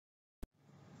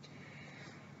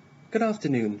Good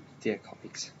afternoon, dear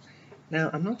colleagues. Now,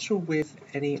 I'm not sure if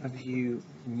any of you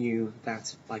knew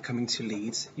that by coming to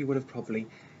Leeds, you would have probably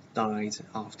died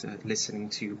after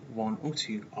listening to one or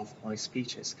two of my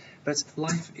speeches. But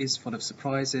life is full of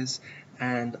surprises,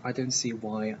 and I don't see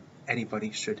why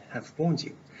anybody should have warned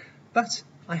you. But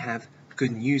I have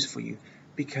good news for you,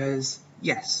 because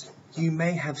yes, you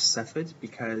may have suffered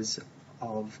because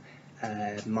of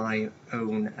my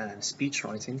own speech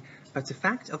writing, but the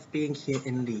fact of being here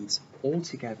in Leeds all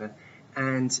together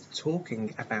and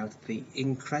talking about the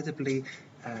incredibly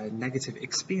negative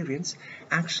experience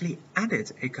actually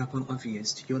added a couple of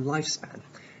years to your lifespan.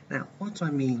 Now, what do I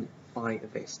mean by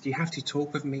this? Do you have to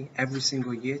talk with me every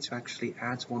single year to actually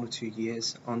add 1 or 2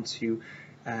 years onto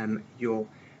your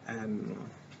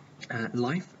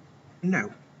life?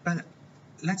 No, but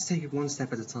let's take it one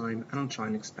step at a time and I'll try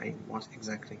and explain what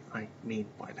exactly I mean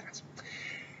by that.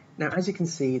 Now, as you can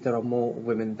see, there are more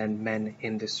women than men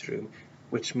in this room,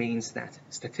 which means that,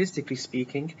 statistically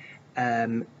speaking,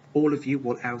 all of you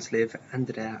will outlive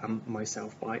Andrea and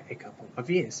myself by a couple of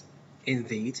years.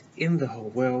 Indeed, in the whole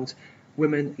world,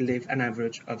 women live an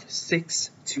average of 6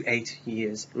 to 8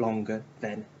 years longer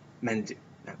than men do.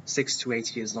 Now, 6 to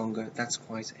 8 years longer, that's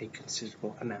quite a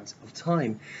considerable amount of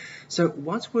time. So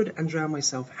what would Andrea and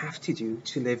myself have to do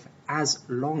to live as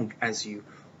long as you,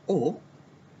 or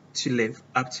to live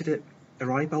up to the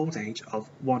ripe old age of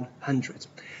 100?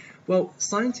 Well,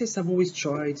 scientists have always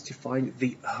tried to find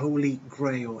the holy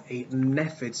grail, a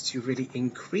method to really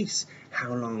increase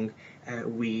how long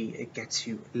we get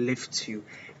to live to,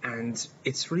 and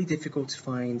it's really difficult to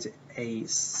find a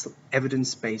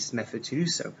evidence-based method to do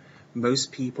so.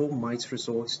 Most people might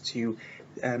resort to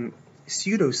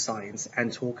pseudoscience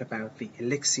and talk about the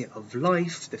elixir of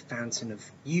life, the fountain of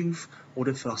youth, or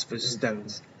the philosopher's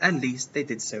stones. At least they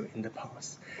did so in the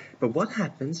past. But what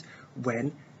happens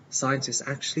when scientists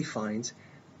actually find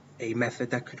a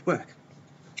method that could work?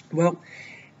 Well,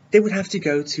 they would have to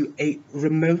go to a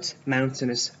remote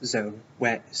mountainous zone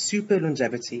where super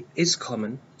longevity is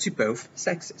common to both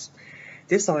sexes.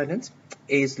 This island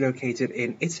is located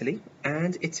in Italy,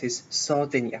 and it is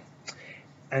Sardinia.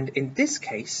 And in this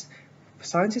case,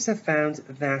 scientists have found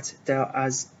that there are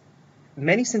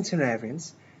many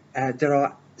centenarians, there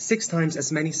are 6 times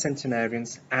as many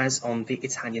centenarians as on the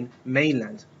Italian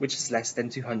mainland, which is less than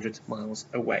 200 miles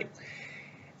away.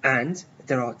 And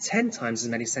there are 10 times as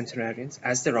many centenarians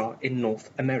as there are in North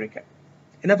America.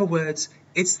 In other words,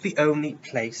 it's the only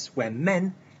place where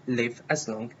men live as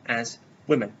long as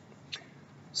women.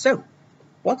 So,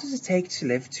 what does it take to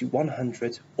live to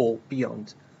 100 or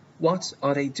beyond? What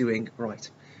are they doing right?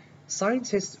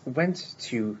 Scientists went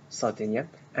to Sardinia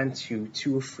and to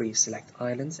 2 or 3 select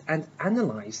islands and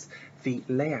analysed the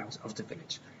layout of the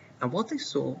village. And what they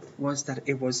saw was that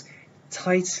it was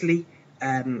tightly,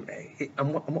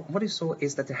 what they saw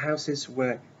is that the houses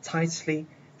were tightly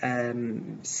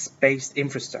spaced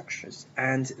infrastructures,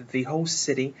 and the whole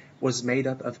city was made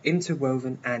up of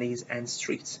interwoven alleys and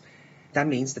streets. That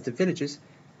means that the villages'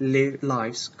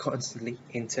 lives constantly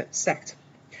intersect.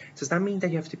 Does that mean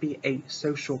that you have to be a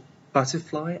social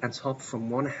butterfly and hop from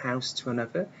one house to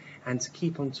another and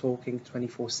keep on talking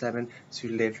 24/7 to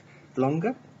live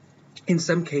longer? In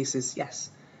some cases, yes.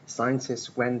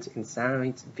 Scientists went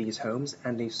inside these homes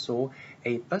and they saw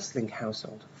a bustling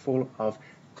household full of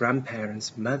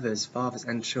grandparents, mothers, fathers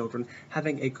and children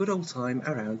having a good old time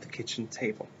around the kitchen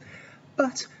table.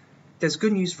 But there's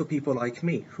good news for people like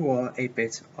me, who are a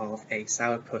bit of a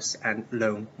sourpuss and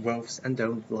lone wolves and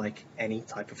don't like any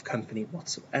type of company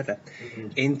whatsoever.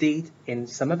 Indeed, in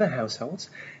some other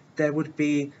households, there would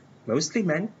be mostly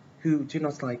men who do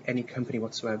not like any company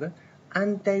whatsoever,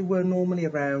 and they were normally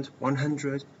around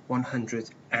 100,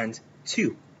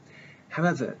 102.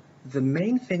 However, the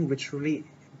main thing which really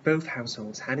both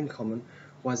households had in common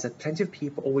was that plenty of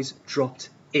people always dropped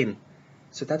in.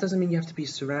 So that doesn't mean you have to be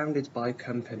surrounded by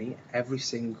company every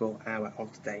single hour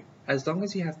of the day. As long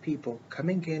as you have people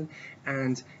coming in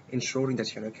and ensuring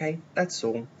that you're okay, that's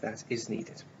all that is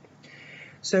needed.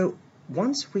 So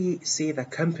once we see that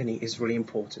company is really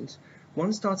important,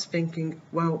 one starts thinking,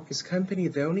 well, is company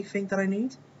the only thing that I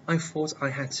need? I thought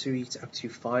I had to eat up to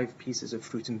 5 pieces of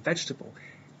fruit and vegetable,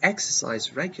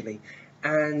 exercise regularly,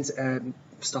 and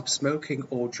stop smoking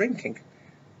or drinking.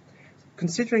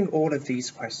 Considering all of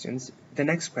these questions, the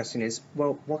next question is,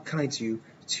 well, what can I do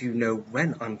to know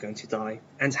when I'm going to die,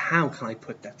 and how can I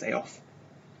put that day off?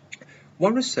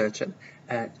 One researcher,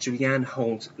 Julianne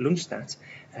Holt-Lundstad,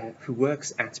 who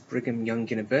works at Brigham Young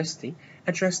University,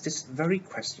 addressed this very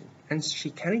question, and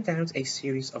she carried out a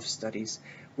series of studies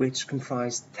which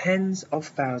comprised tens of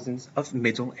thousands of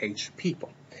middle-aged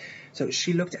people. So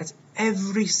she looked at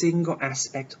every single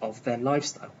aspect of their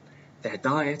lifestyle, their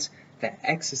diet, their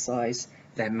exercise,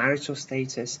 their marital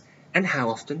status, and how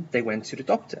often they went to the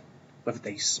doctor, whether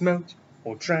they smoked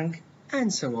or drank,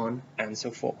 and so on and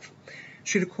so forth.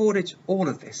 She recorded all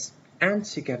of this, and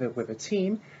together with a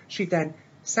team, she then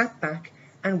sat back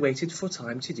and waited for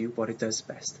time to do what it does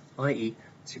best, i.e.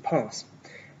 to pass.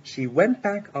 She went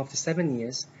back after 7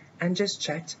 years and just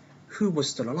checked who was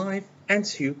still alive and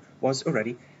who was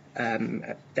already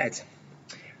dead.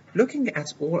 Looking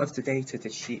at all of the data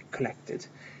that she collected,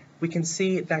 we can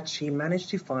see that she managed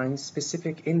to find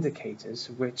specific indicators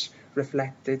which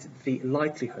reflected the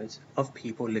likelihood of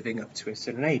people living up to a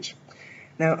certain age.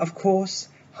 Now, of course,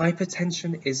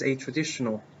 hypertension is a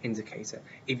traditional indicator.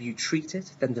 If you treat it,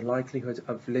 then the likelihood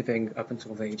of living up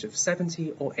until the age of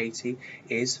 70 or 80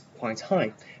 is quite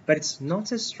high, but it's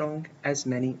not as strong as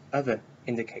many other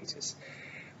indicators.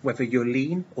 Whether you're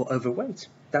lean or overweight,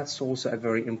 that's also a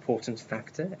very important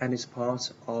factor and is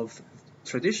part of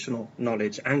traditional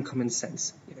knowledge and common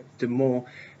sense. The more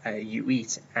you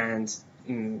eat and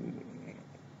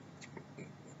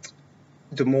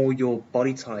the more your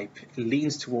body type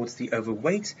leans towards the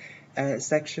overweight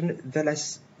section,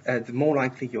 the more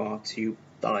likely you are to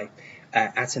die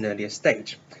at an earlier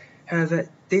stage. However,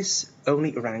 this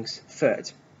only ranks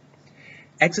third.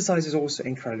 Exercise is also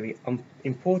incredibly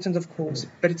important, of course,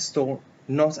 but it's still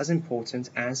not as important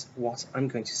as what I'm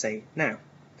going to say now.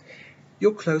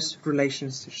 Your close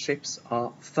relationships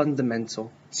are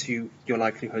fundamental to your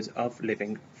likelihood of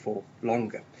living for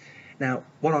longer. Now,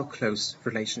 what are close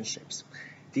relationships?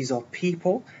 These are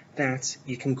people that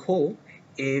you can call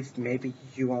if maybe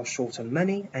you are short on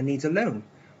money and need a loan,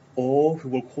 or who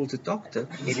will call the doctor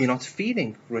if you're not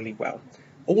feeling really well,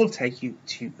 or will take you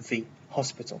to the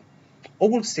hospital, or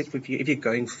will sit with you if you're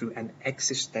going through an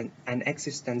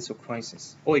existential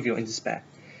crisis, or if you're in despair.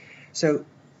 So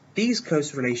these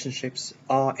close relationships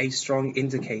are a strong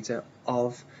indicator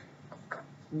of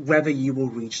whether you will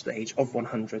reach the age of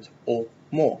 100 or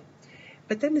more.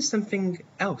 But then there's something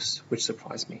else which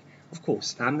surprised me. Of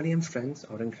course, family and friends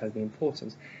are incredibly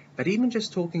important, but even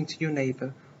just talking to your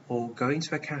neighbour or going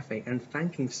to a cafe and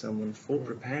thanking someone for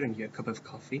preparing you a cup of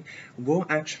coffee will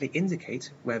actually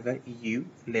indicate whether you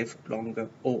live longer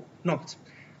or not.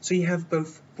 So you have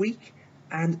both weak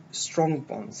and strong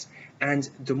bonds, and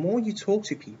the more you talk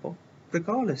to people,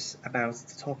 regardless about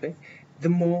the topic, the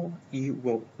more you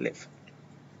will live.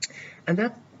 And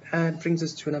that brings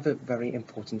us to another very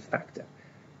important factor.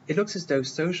 It looks as though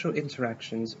social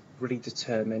interactions really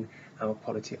determine our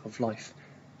quality of life,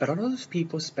 but a lot of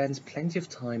people spend plenty of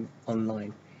time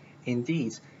online.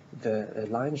 Indeed, the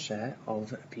lion's share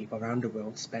of people around the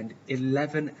world spend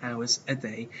 11 hours a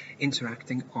day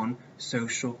interacting on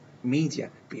social media,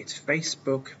 be it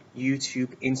Facebook,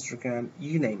 YouTube, Instagram,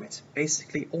 you name it.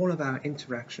 Basically, all of our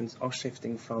interactions are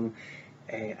shifting from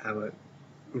our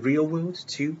real world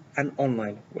to an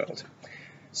online world.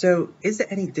 So is there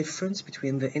any difference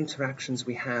between the interactions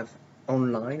we have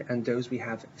online and those we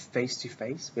have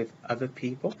face-to-face with other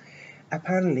people?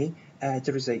 Apparently,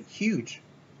 there is a huge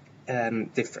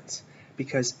difference,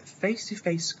 because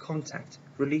face-to-face contact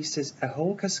releases a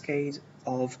whole cascade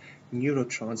of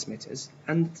neurotransmitters,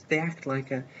 and they act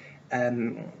like a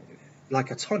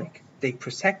tonic. They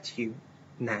protect you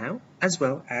now as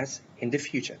well as in the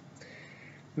future.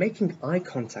 Making eye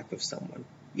contact with someone,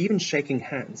 even shaking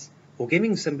hands, or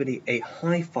giving somebody a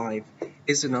high five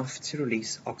is enough to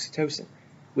release oxytocin,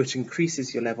 which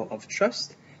increases your level of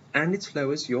trust, and it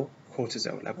lowers your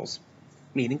cortisol levels,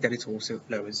 meaning that it also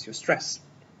lowers your stress.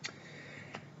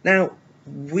 Now,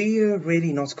 we're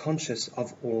really not conscious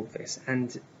of all of this,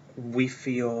 and we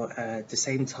feel the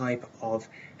same type of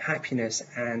happiness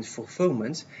and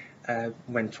fulfillment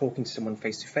when talking to someone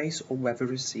face-to-face, or whether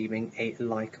receiving a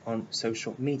like on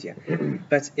social media.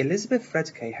 But Elizabeth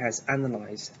Fredeké has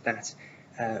analysed that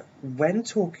when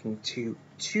talking to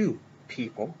two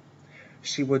people,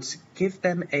 she would give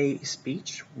them a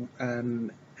speech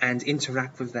and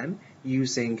interact with them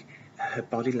using her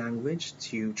body language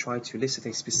to try to elicit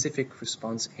a specific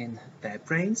response in their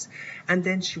brains, and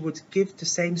then she would give the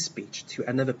same speech to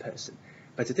another person.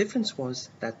 But the difference was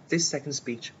that this second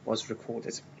speech was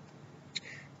recorded.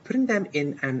 Putting them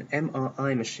in an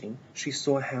MRI machine, she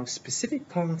saw how specific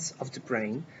parts of the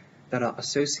brain that are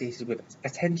associated with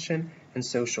attention and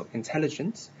social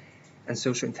intelligence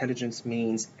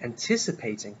means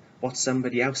anticipating what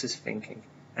somebody else is thinking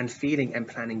and feeling and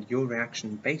planning your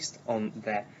reaction based on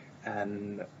their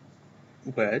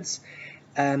words,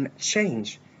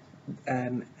 change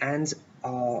and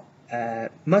are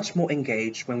much more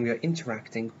engaged when we are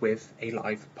interacting with a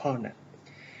live partner.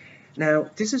 Now,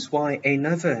 this is why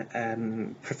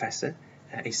another professor,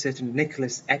 a certain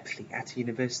Nicholas Epley at the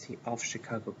University of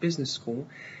Chicago Business School,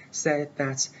 said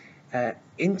that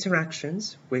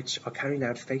interactions which are carried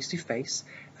out face-to-face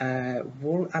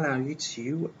will allow you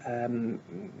to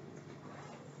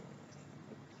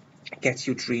get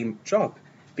your dream job,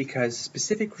 because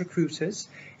specific recruiters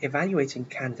evaluating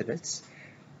candidates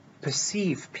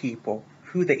perceive people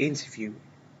who they interview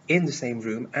in the same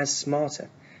room as smarter.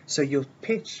 So your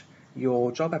pitch,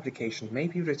 your job application may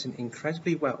be written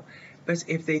incredibly well, but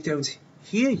if they don't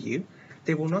hear you,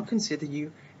 they will not consider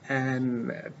you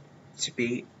to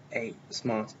be a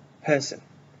smart person.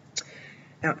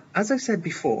 Now, as I said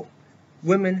before,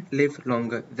 women live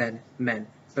longer than men,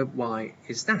 but why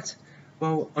is that?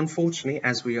 Well, unfortunately,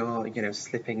 as we are,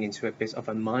 slipping into a bit of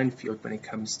a minefield when it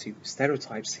comes to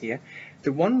stereotypes here,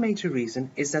 the one major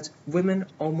reason is that women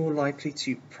are more likely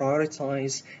to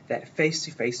prioritize their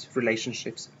face-to-face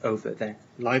relationships over their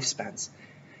lifespans.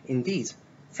 Indeed,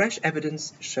 fresh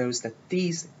evidence shows that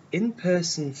these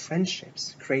in-person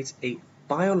friendships create a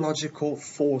biological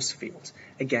force field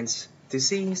against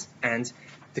disease and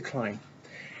decline.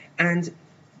 And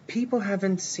people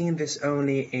haven't seen this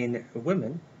only in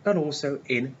women, but also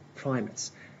in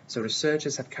primates. So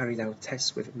researchers have carried out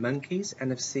tests with monkeys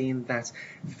and have seen that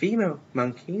female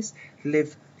monkeys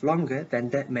live longer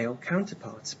than their male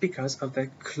counterparts because of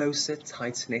their closer,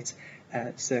 tight-knit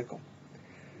circle.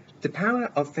 The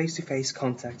power of face-to-face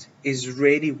contact is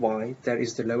really why there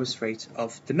is the lowest rate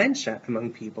of dementia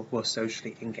among people who are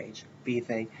socially engaged, be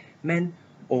they men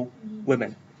or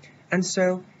women. And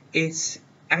so it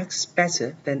acts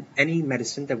better than any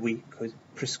medicine that we could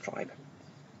prescribe.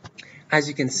 As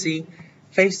you can see,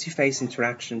 face-to-face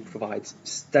interaction provides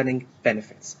stunning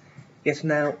benefits. Yet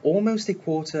now almost a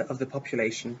quarter of the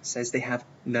population says they have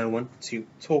no one to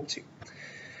talk to.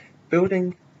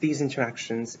 Building these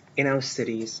interactions in our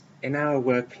cities, in our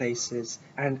workplaces,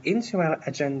 and into our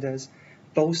agendas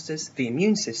bolsters the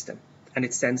immune system, and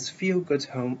it sends feel-good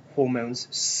hormones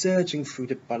surging through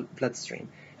the bloodstream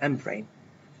and brain,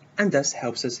 and thus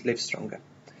helps us live stronger.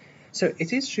 So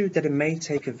it is true that it may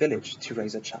take a village to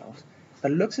raise a child,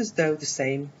 but it looks as though the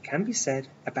same can be said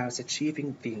about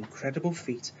achieving the incredible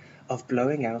feat of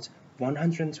blowing out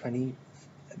 120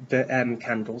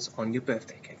 candles on your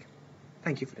birthday cake.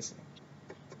 Thank you for listening.